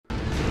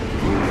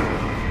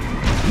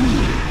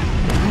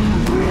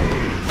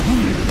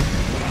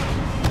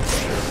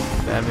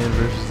Batman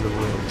versus the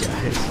world,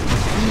 guys.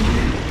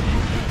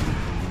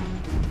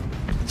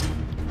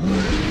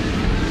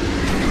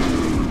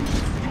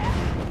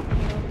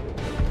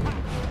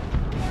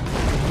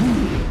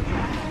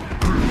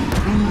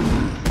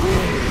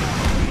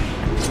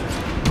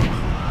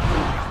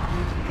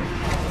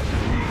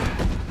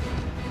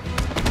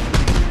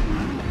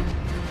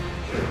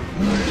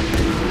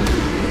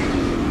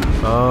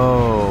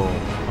 Oh,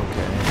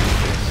 okay.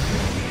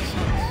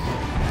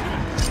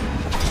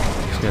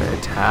 Just gonna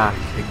attack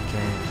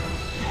again.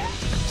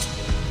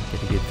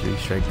 Gotta get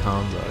 3-strike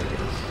combo,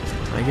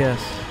 I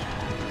guess.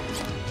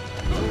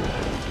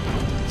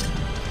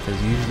 Because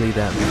usually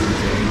that means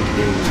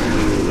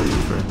they're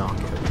looking for a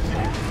knockout.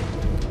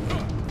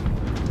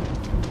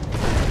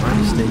 My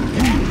mistake,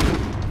 yeah.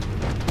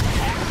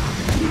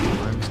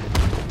 My mistake.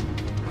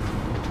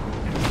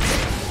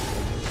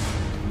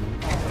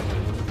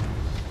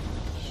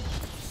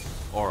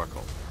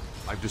 Oracle,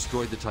 I've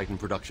destroyed the Titan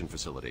production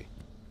facility.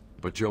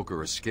 But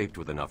Joker escaped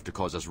with enough to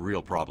cause us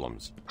real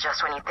problems.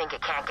 Just when you think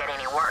it can't get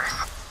any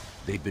worse.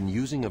 They've been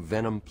using a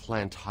venom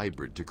plant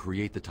hybrid to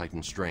create the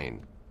Titan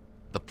strain.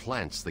 The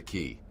plant's the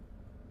key.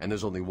 And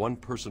there's only one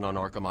person on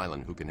Arkham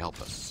Island who can help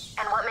us.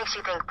 And what makes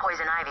you think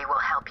Poison Ivy will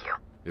help you?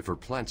 If her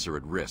plants are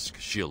at risk,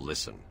 she'll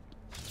listen.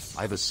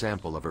 I have a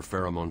sample of her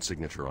pheromone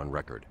signature on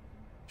record.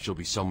 She'll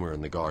be somewhere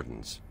in the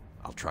gardens.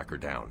 I'll track her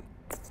down.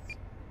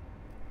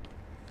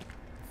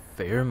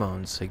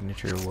 Pheromone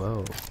signature,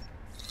 whoa.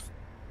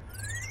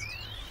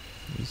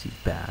 Easy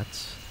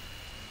bats.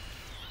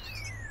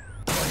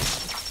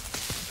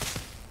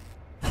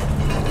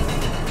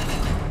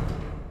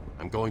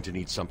 I'm going to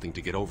need something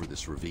to get over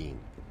this ravine.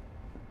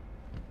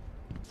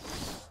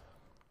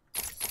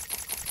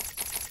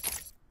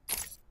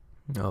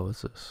 Oh,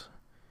 what's this?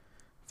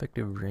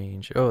 Effective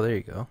range. Oh, there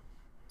you go.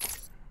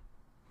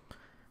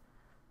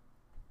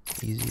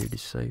 Easier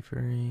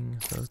deciphering.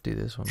 So let's do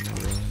this one, more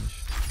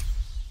range.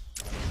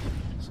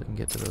 So I can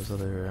get to those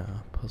other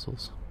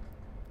puzzles.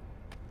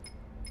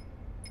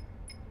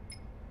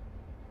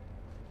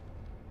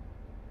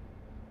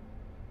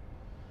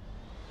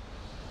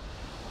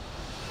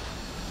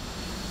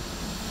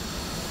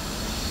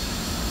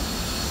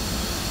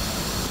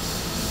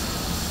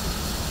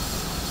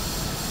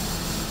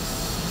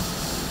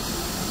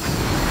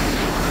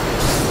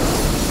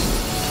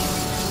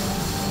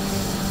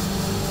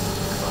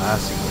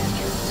 Classic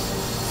entrance.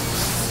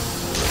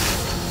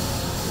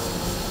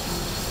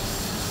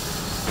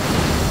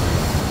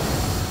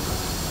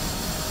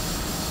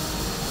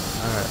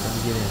 Alright, let me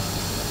get in.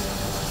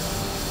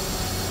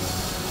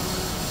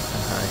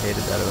 I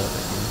hated that about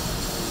that game.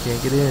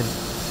 Can't get in.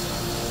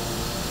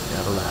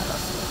 Got a ladder.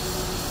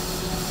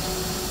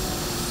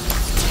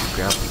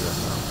 Grapple gun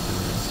now.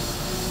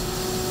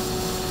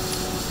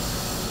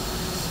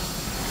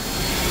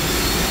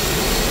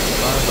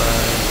 Bye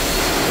bye.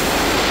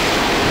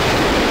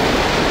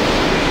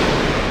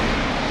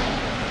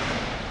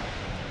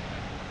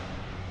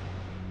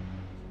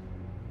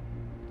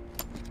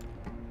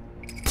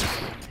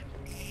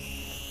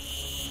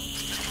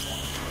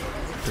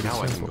 Now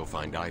I can go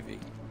find Ivy.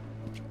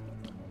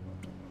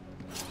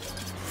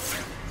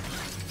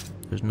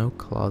 There's no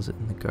closet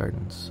in the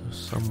gardens,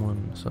 so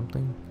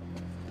something.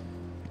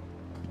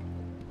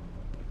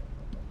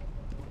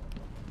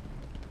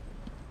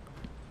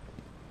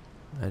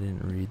 I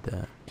didn't read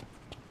that.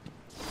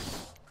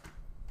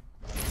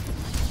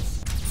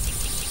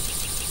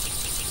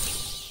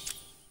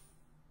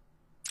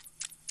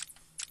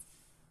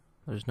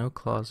 There's no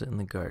closet in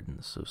the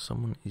gardens, so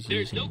someone is using...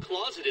 There's no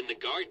closet in the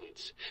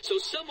gardens, so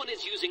someone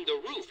is using the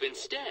roof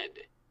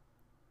instead.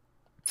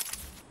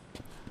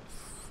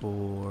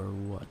 For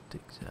what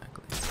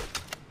exactly?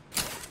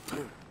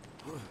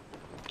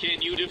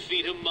 Can you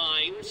defeat a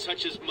mind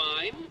such as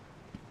mine?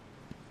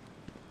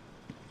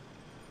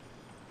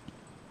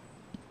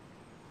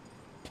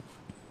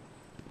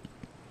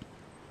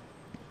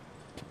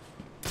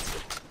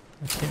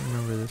 I can't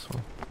remember this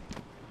one.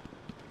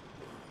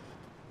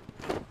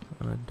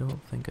 And I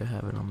don't think I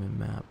have it on my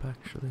map,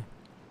 actually.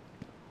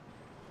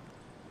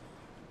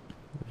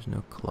 There's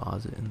no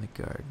closet in the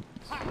gardens.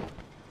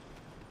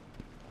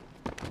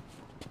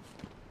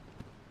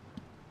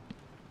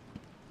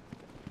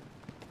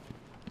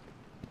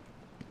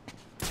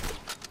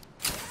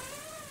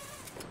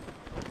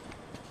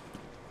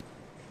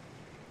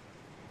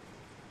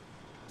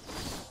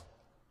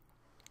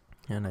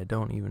 And I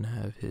don't even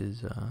have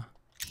his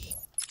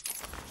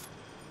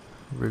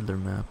Riddler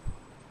map.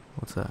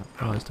 What's that?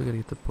 Oh, I still gotta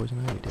get the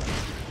Poison Ivy down.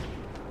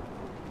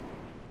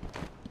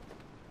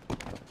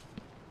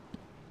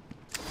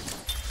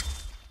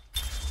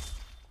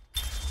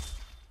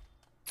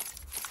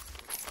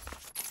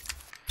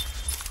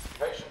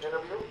 Patient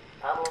interview.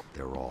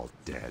 They're all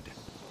dead.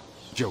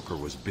 Joker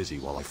was busy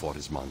while I fought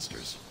his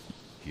monsters.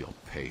 He'll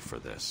pay for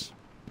this.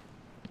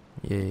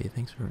 Yay,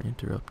 thanks for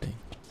interrupting.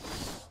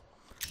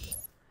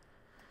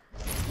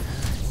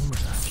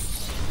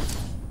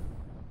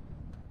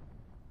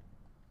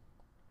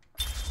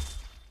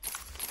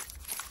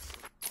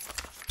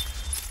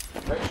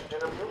 Patient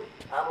interview.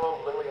 Pamela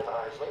Lillian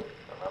Isley,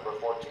 number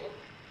 14.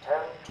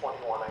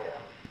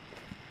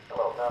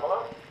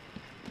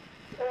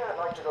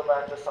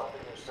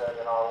 said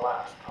in our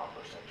last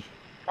conversation.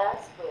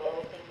 Ask me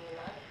anything you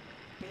like.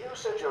 You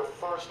said your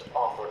first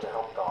offer to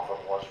help Gotham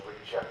was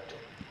rejected.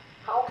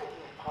 How can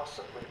you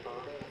possibly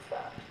believe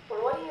that?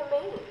 Well, what do you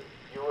mean?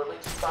 You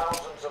released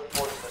thousands of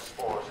poisonous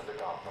spores into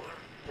Gotham,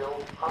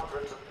 killed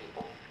hundreds of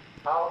people.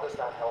 How does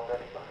that help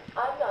anybody?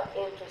 I'm not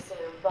interested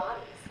in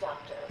bodies,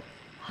 Doctor.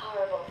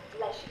 Horrible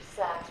fleshy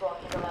sacks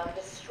walking around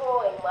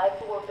destroying my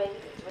poor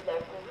babies with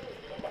their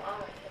greed and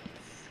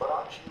arrogance. But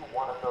aren't you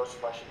one of those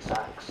fleshy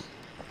sacks?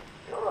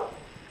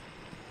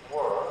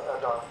 Were a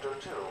doctor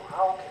too.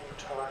 How can you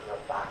turn your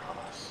back on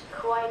us?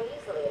 Quite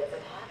easily as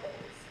it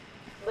happens.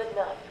 But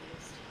not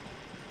used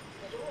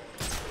to. You're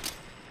busy.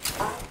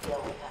 I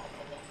feel we have a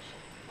connection.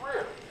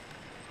 Really?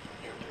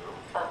 You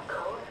do? Of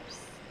course.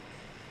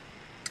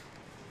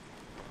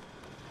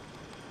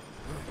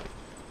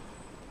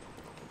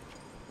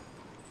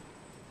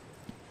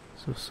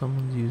 So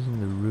someone's using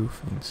the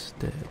roof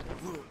instead.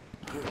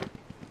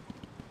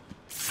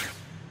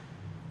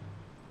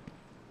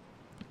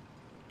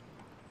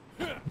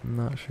 I'm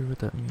not sure what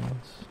that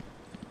means.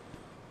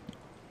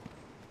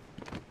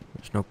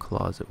 There's no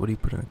closet. What do you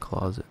put in a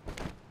closet?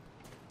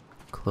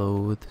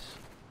 Clothes.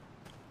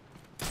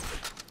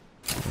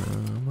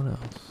 What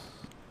else?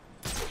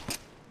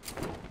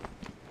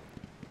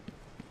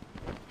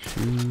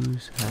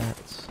 Shoes,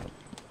 hats.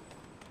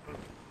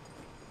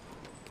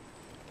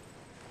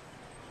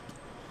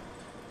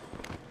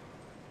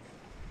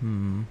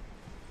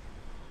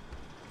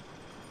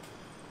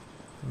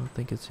 I don't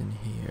think it's in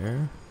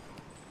here.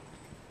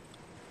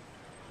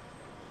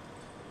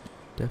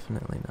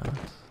 Definitely not.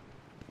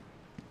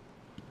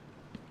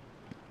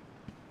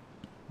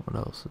 What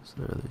else is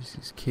there? There's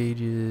these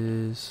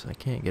cages. I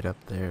can't get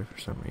up there for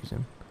some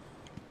reason.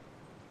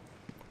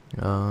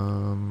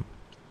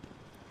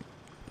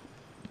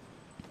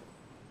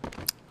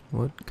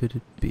 What could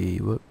it be?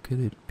 What could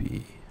it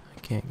be? I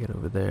can't get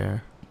over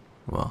there.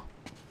 Well,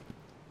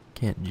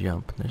 can't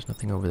jump. There's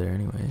nothing over there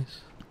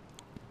anyways.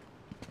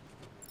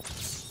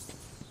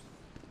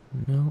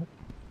 No.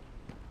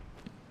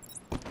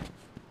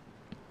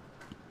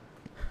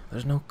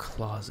 There's no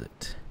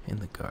closet in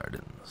the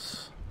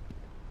gardens.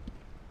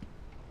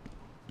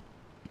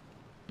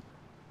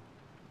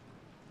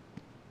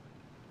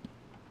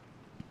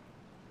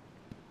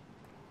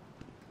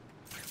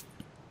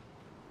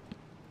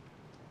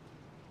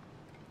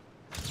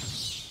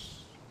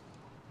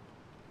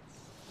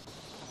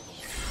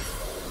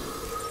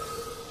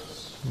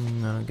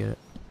 I don't get it.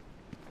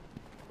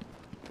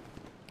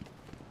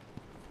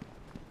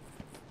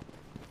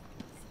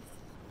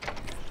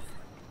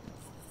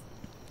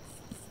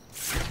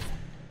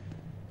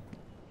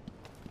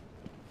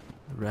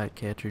 The rat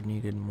catcher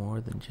needed more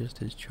than just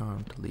his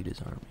charm to lead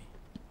his army.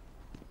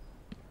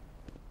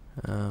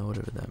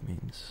 Whatever that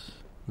means.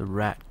 The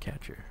rat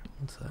catcher.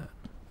 What's that?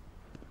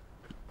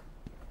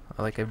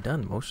 I've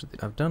done most of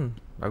the...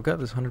 I've got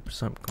this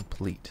 100%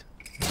 complete.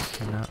 I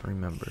cannot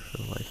remember for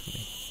the life of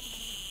me.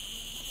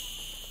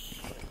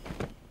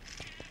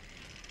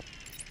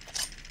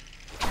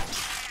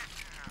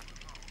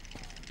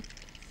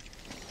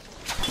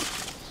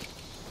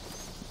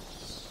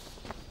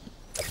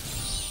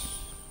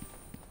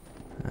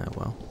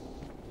 Well.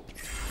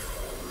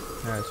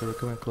 Alright, so we're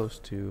coming close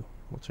to...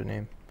 What's her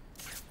name?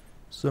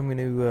 So I'm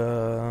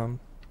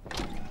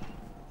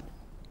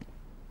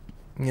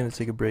gonna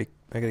take a break.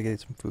 I gotta get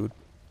some food.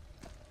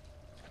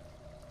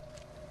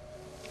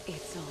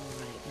 It's all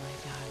right, my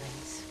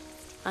darlings.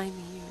 I'm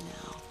here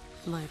now.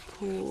 My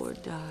poor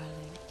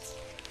darlings.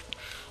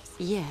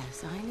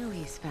 Yes, I know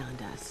he's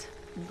found us,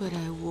 but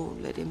I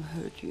won't let him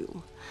hurt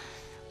you.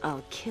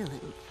 I'll kill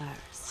him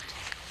first.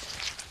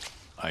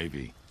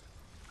 Ivy,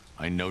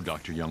 I know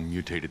Dr. Young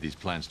mutated these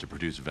plants to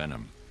produce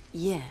venom.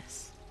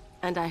 Yes,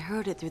 and I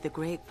heard it through the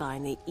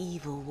grapevine the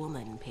evil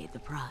woman paid the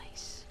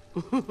price.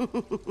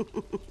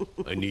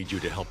 I need you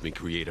to help me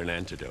create an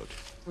antidote.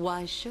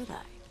 Why should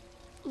I?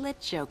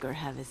 Let Joker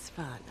have his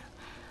fun.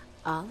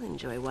 I'll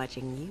enjoy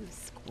watching you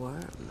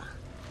squirm.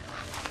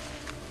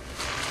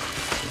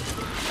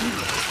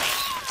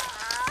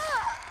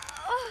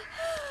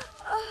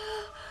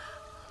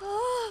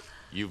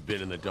 You've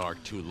been in the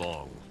dark too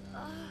long.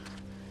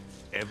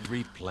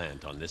 Every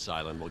plant on this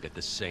island will get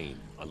the same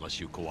unless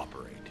you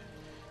cooperate.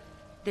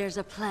 There's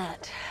a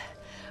plant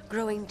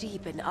growing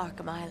deep in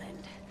Arkham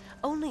Island.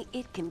 Only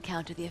it can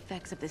counter the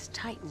effects of this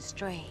Titan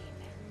strain.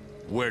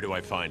 Where do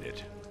I find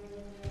it?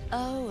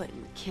 Oh,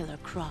 in Killer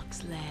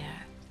Croc's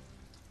lair.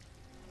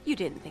 You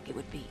didn't think it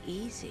would be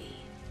easy,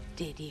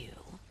 did you?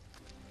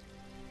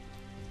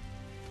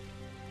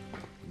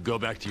 Go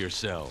back to your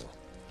cell,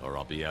 or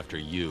I'll be after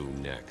you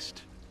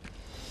next.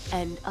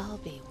 And I'll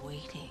be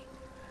waiting.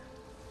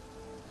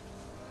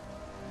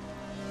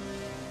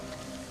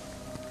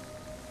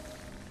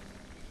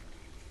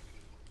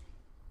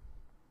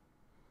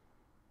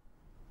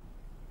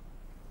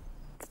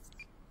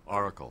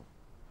 Oracle,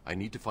 I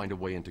need to find a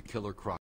way into Killer Croc.